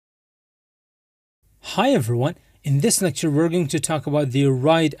Hi everyone, in this lecture we're going to talk about the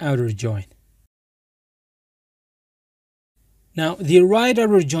right outer join. Now the right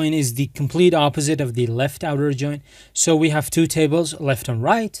outer join is the complete opposite of the left outer join. So we have two tables, left and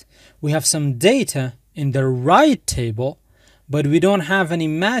right. We have some data in the right table, but we don't have any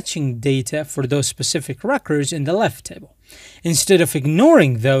matching data for those specific records in the left table. Instead of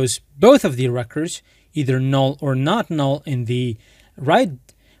ignoring both of the records, either null or not null in the right,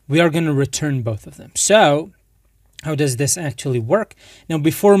 we are going to return both of them. So how does this actually work? Now,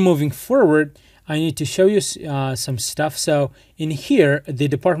 before moving forward, I need to show you some stuff. So in here, the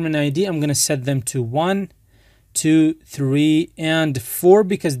department ID, I'm going to set them to 1, 2, 3, and 4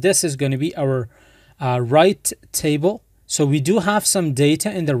 because this is going to be our right table. So we do have some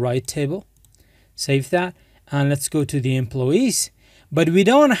data in the right table. Save that. And let's go to the employees. But we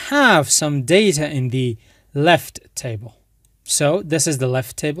don't have some data in the left table. So this is the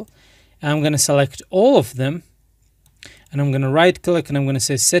left table. I'm going to select all of them. And I'm going to right click and I'm going to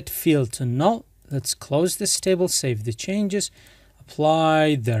say set field to null. Let's close this table, save the changes,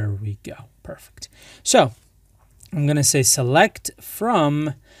 apply. There we go. Perfect. So I'm going to say select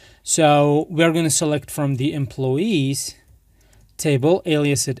from. So we're going to select from the employees table,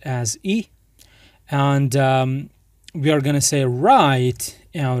 alias it as E. And we are going to say right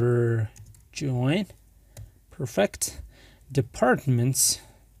outer join. Perfect. Departments,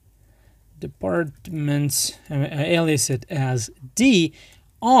 alias it as D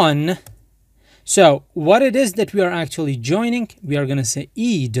on. So what it is that we are actually joining, we are going to say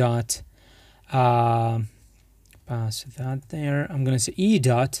E dot, pass that there. I'm going to say E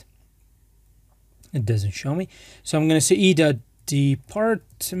dot, it doesn't show me. So I'm going to say E dot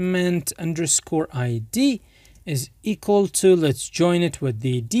department underscore ID is equal to, let's join it with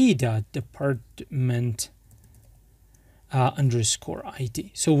the D dot department underscore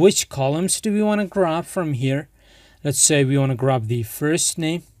ID. So which columns do we want to grab from here? Let's say we want to grab the first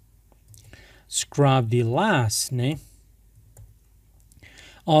name. Let's grab the last name.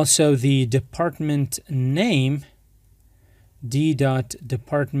 Also the department name, D dot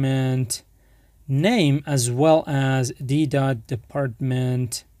department name, as well as D dot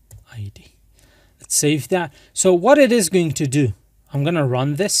department ID. Let's save that. So what it is going to do, I'm going to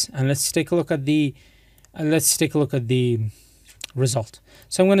run this and let's take a look at the result.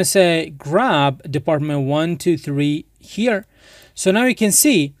 So I'm going to say grab department 1, 2, 3 here. So now you can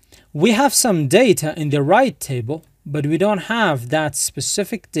see we have some data in the right table, but we don't have that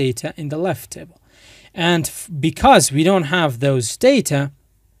specific data in the left table. And because we don't have those data,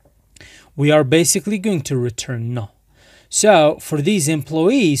 we are basically going to return null. So for these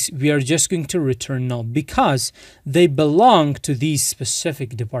employees, we are just going to return null because they belong to these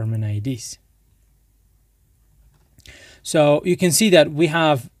specific department IDs. So you can see that we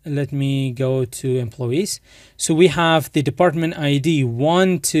have, let me go to employees. So we have the department ID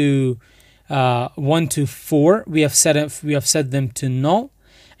 1 to 4. We have set them to null.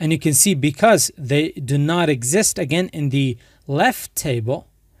 And you can see because they do not exist again in the left table,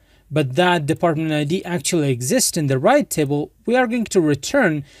 but that department ID actually exists in the right table, we are going to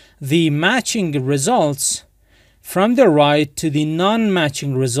return the matching results from the right to the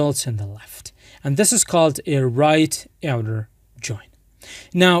non-matching results in the left. And this is called a right outer join.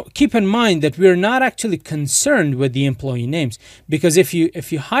 Now, keep in mind that we're not actually concerned with the employee names, because if you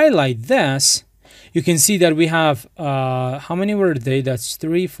highlight this, you can see that we have, how many were they? That's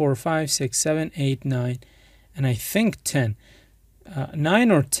 3, 4, 5, 6, 7, 8, 9, and I think 10.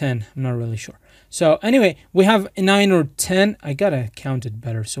 9 or 10, I'm not really sure. So anyway, we have 9 or 10. I gotta count it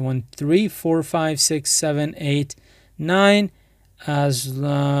better. So 1, 3, 4, 5, 6, 7, 8, 9.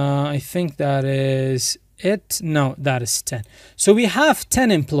 I think that is it. No, that is 10. So we have 10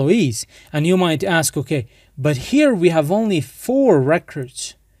 employees, and you might ask, okay, but here we have only 4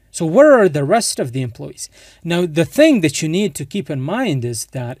 records. So where are the rest of the employees? Now, the thing that you need to keep in mind is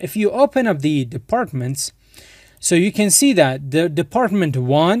that if you open up the departments, so you can see that the department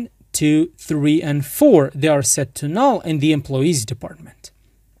 1, 2, 3, and 4, they are set to null in the employees department.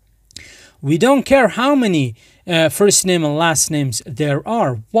 We don't care how many first name and last names there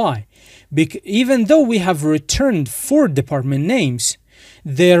are. Why? Because even though we have returned 4 department names,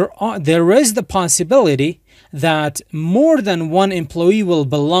 there is the possibility that more than one employee will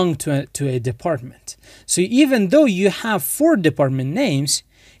belong to a department. So even though you have 4 department names,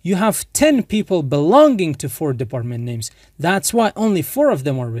 you have 10 people belonging to 4 department names. That's why only 4 of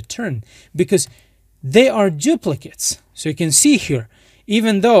them are returned, because they are duplicates. So you can see here,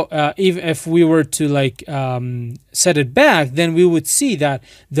 even though if we were to set it back, then we would see that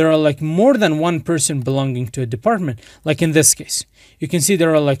there are more than one person belonging to a department. Like in this case, you can see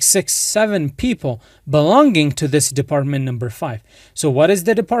there are like 6, 7 people belonging to this department number 5. So what is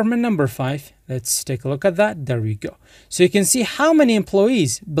the department number 5? Let's take a look at that. There we go. So you can see how many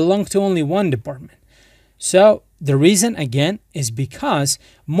employees belong to only one department. So the reason again is because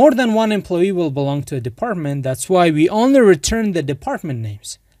more than one employee will belong to a department. That's why we only return the department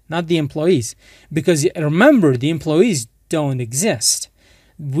names, not the employees. Because remember, the employees don't exist.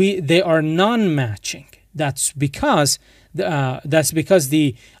 They are non-matching. That's because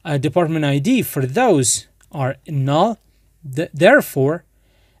the department ID for those are null. Therefore,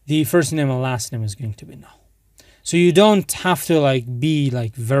 the first name and last name is going to be null. So you don't have to be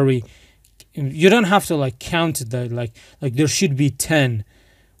very. You don't have to count the like there should be 10.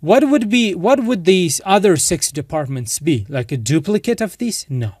 What would these other 6 departments be? Like a duplicate of these?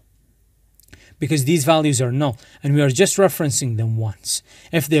 No. Because these values are null and we are just referencing them once.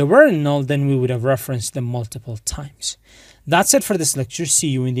 If they were null, then we would have referenced them multiple times. That's it for this lecture. See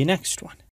you in the next one.